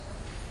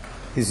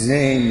His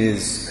name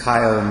is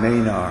Kyle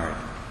Maynard.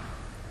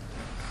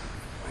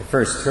 I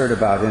first heard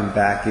about him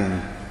back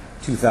in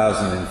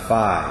 2005.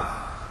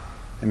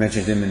 I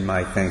mentioned him in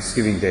my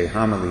Thanksgiving Day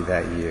homily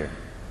that year.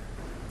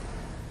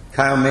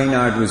 Kyle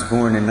Maynard was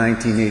born in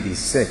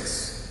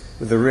 1986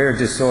 with a rare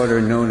disorder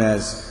known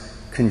as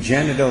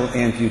congenital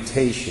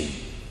amputation.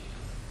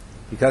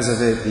 Because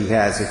of it, he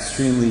has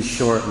extremely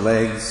short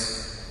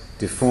legs,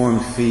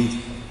 deformed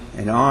feet,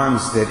 and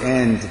arms that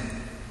end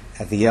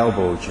at the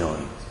elbow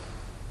joint.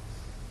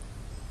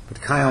 But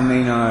Kyle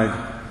Maynard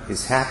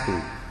is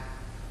happy,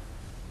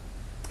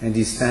 and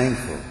he's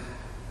thankful.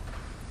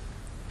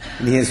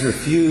 And he has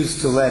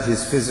refused to let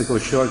his physical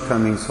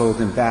shortcomings hold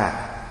him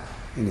back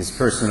in his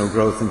personal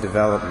growth and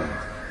development.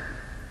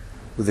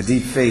 With a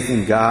deep faith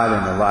in God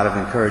and a lot of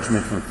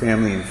encouragement from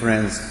family and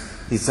friends,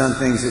 he's done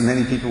things that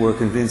many people were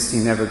convinced he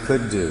never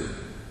could do.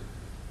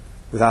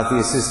 Without the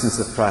assistance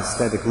of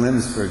prosthetic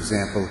limbs, for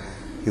example,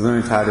 he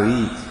learned how to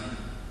eat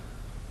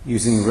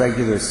using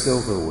regular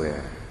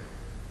silverware.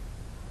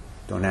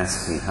 Don't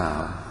ask me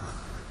how,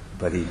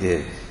 but he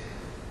did.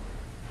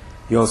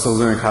 He also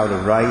learned how to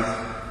write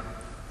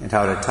and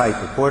how to type,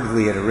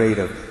 reportedly at a rate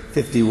of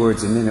 50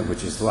 words a minute,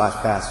 which is a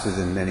lot faster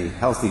than many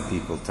healthy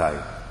people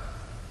type.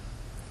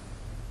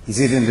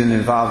 He's even been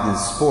involved in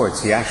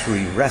sports. He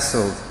actually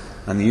wrestled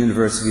on the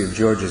University of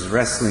Georgia's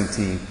wrestling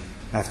team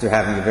after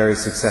having a very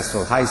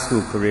successful high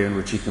school career in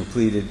which he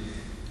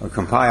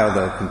compiled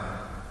a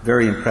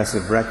very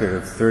impressive record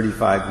of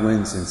 35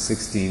 wins and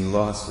 16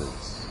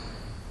 losses.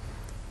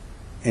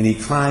 And he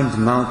climbed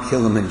Mount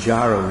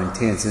Kilimanjaro in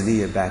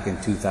Tanzania back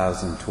in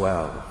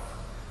 2012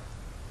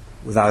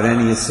 without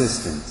any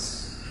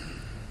assistance.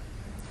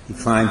 He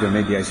climbed, or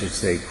maybe I should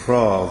say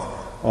crawled,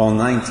 all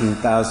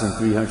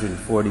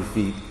 19,340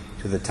 feet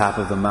to the top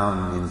of the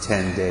mountain in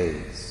 10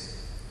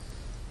 days.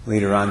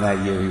 Later on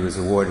that year, he was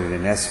awarded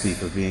an ESPY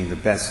for being the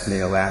best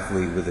male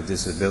athlete with a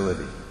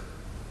disability.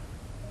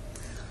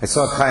 I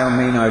saw Kyle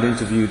Maynard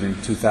interviewed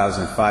in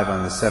 2005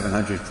 on the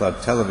 700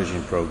 Club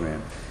television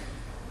program.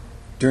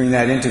 During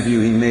that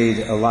interview, he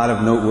made a lot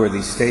of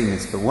noteworthy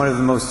statements, but one of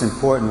the most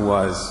important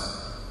was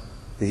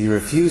that he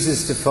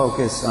refuses to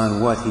focus on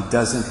what he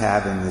doesn't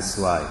have in this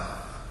life.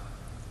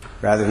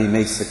 Rather, he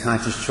makes the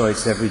conscious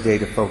choice every day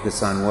to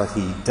focus on what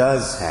he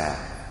does have,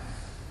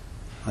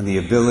 on the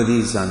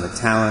abilities, on the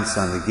talents,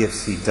 on the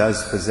gifts he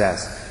does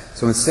possess.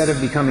 So instead of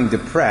becoming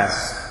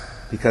depressed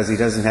because he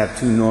doesn't have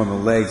two normal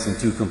legs and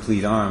two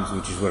complete arms,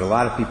 which is what a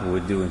lot of people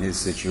would do in his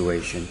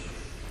situation,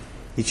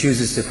 he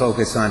chooses to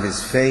focus on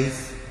his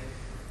faith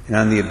and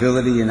on the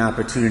ability and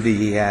opportunity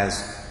he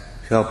has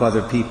to help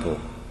other people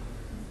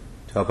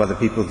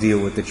deal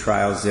with the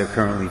trials they're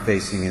currently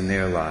facing in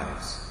their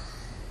lives.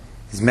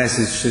 His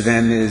message to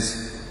them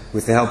is,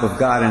 with the help of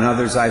God and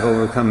others, I've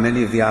overcome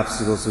many of the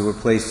obstacles that were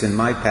placed in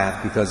my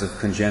path because of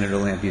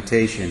congenital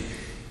amputation.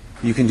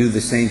 You can do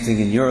the same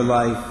thing in your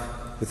life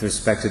with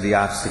respect to the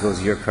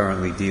obstacles you're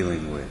currently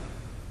dealing with.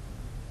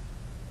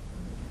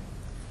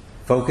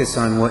 Focus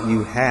on what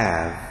you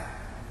have,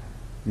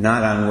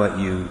 not on what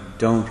you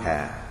don't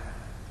have.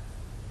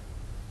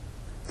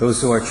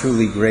 Those who are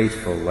truly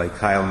grateful, like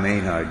Kyle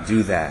Maynard,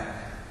 do that.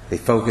 They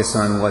focus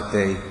on what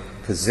they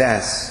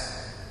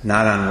possess,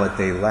 not on what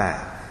they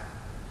lack.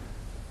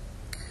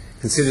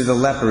 Consider the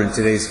leper in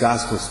today's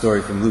gospel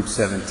story from Luke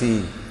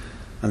 17.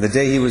 On the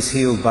day he was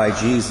healed by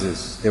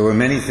Jesus, there were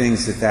many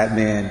things that that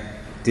man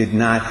did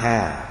not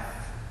have.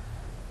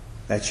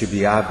 That should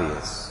be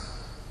obvious.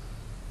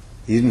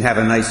 He didn't have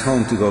a nice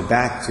home to go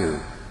back to.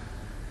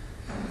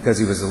 Because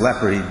he was a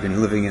leper, he'd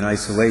been living in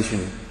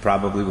isolation,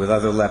 probably with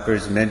other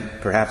lepers,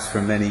 perhaps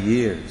for many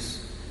years.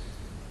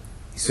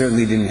 He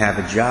certainly didn't have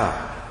a job.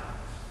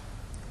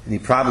 And he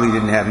probably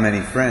didn't have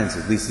many friends.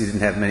 At least he didn't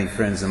have many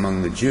friends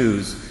among the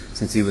Jews,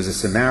 since he was a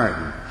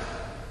Samaritan.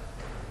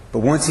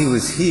 But once he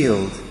was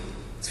healed,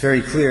 it's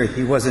very clear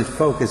he wasn't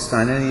focused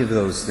on any of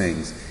those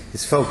things.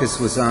 His focus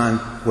was on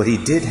what he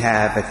did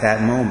have at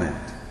that moment: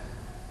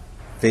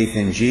 faith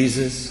in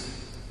Jesus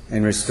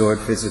and restored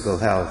physical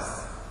health.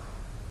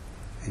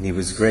 And he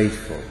was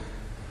grateful.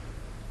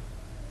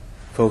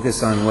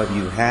 Focus on what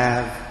you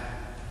have,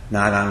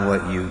 not on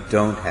what you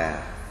don't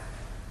have.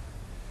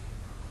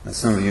 Now,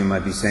 some of you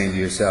might be saying to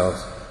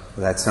yourselves,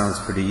 well, that sounds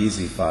pretty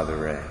easy, Father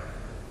Ray.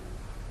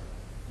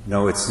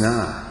 No, it's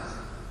not.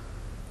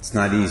 It's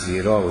not easy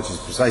at all, which is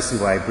precisely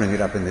why I bring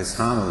it up in this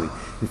homily.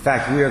 In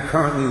fact, we are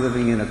currently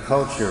living in a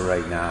culture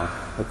right now,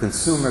 a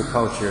consumer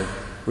culture,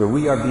 where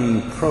we are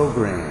being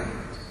programmed,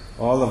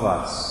 all of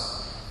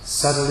us,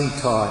 subtly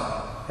taught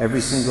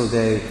every single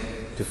day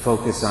to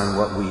focus on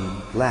what we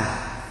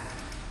lack,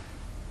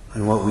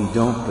 on what we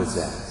don't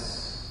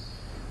possess.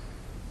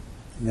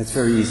 And that's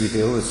very easy to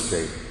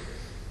illustrate.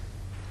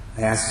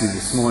 I asked you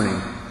this morning,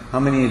 how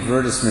many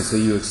advertisements are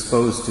you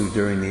exposed to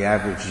during the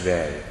average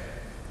day?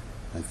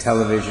 On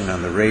television,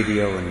 on the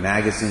radio, in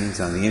magazines,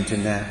 on the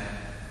internet?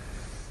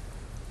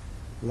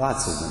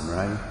 Lots of them,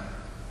 right?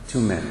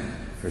 Too many,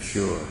 for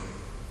sure.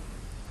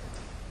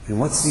 And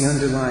what's the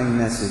underlying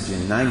message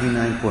in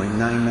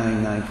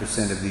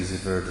 99.999% of these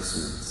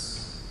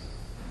advertisements?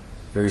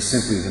 Very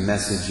simply, the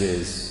message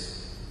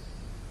is,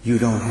 you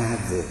don't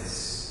have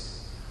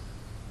this.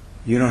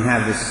 You don't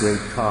have this great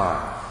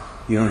car.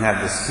 You don't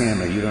have this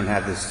camera. You don't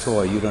have this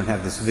toy. You don't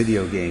have this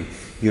video game.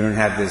 You don't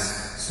have this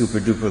super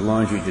duper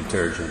laundry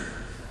detergent.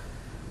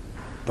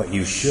 But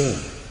you should.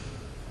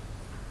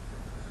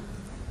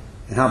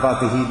 And how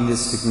about the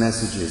hedonistic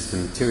messages, the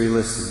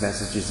materialistic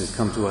messages that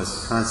come to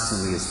us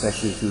constantly,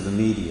 especially through the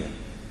media?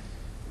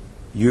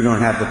 You don't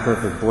have the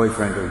perfect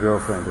boyfriend or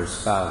girlfriend or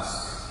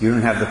spouse. You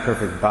don't have the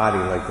perfect body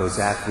like those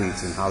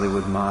athletes and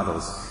Hollywood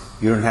models.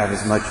 You don't have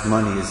as much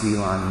money as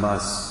Elon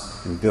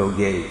Musk and Bill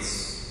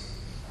Gates.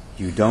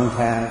 You don't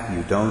have,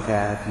 you don't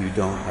have, you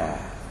don't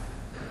have.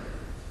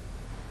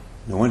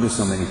 No wonder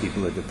so many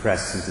people are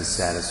depressed and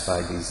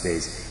dissatisfied these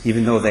days,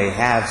 even though they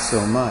have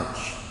so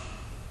much.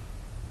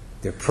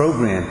 They're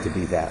programmed to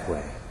be that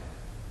way.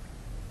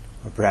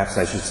 Or perhaps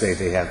I should say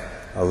they have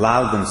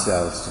allowed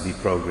themselves to be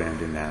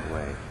programmed in that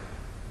way.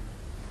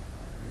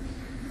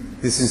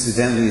 This,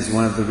 incidentally, is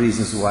one of the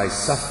reasons why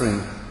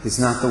suffering is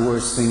not the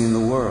worst thing in the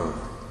world.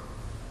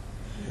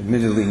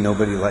 Admittedly,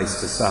 nobody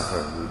likes to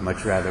suffer. We'd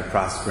much rather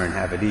prosper and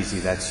have it easy.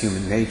 That's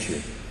human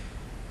nature.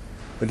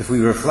 But if we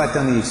reflect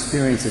on the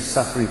experience of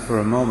suffering for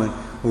a moment,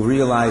 we'll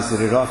realize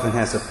that it often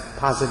has a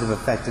positive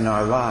effect in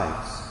our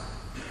lives.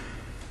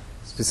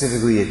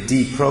 Specifically, it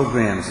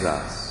deprograms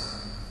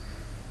us.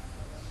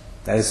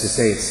 That is to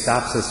say, it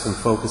stops us from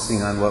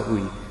focusing on what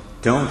we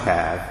don't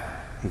have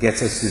and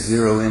gets us to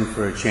zero in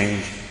for a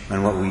change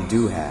on what we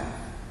do have.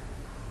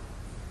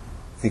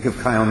 Think of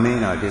Kyle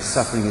Maynard. His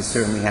suffering has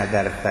certainly had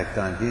that effect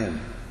on him.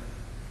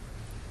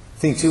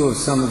 Think, too, of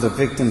some of the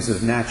victims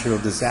of natural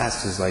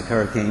disasters like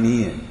Hurricane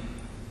Ian.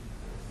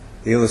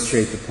 They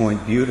illustrate the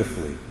point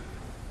beautifully.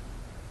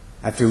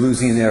 After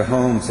losing their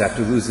homes,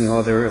 after losing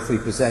all their earthly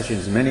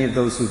possessions, many of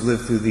those who've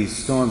lived through these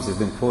storms have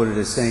been quoted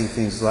as saying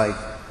things like,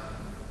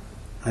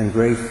 I'm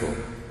grateful.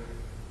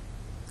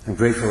 I'm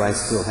grateful I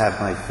still have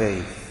my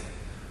faith.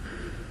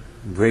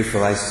 I'm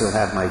grateful I still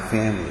have my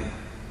family.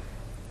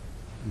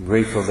 I'm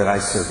grateful that I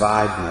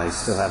survived and I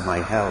still have my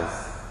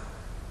health.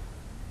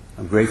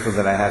 I'm grateful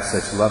that I have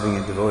such loving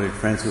and devoted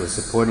friends who are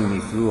supporting me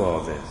through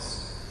all this.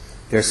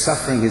 Their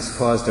suffering has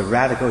caused a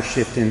radical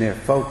shift in their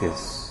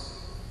focus,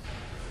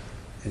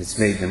 and it's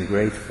made them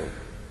grateful.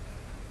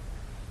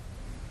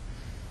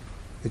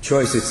 The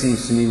choice, it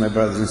seems to me, my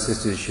brothers and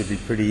sisters, should be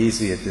pretty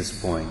easy at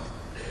this point.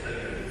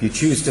 If you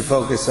choose to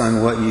focus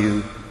on what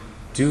you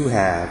do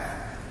have,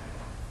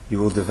 you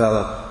will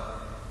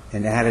develop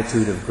an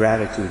attitude of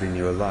gratitude in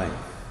your life.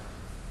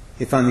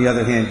 If, on the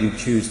other hand, you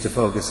choose to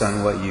focus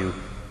on what you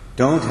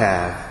don't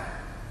have,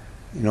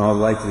 in all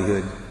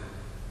likelihood,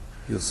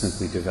 you'll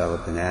simply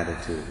develop an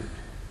attitude.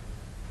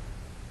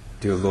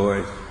 Dear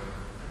Lord,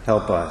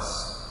 help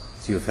us,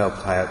 as you have helped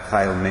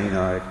Kyle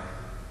Maynard,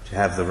 to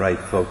have the right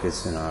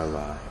focus in our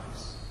lives.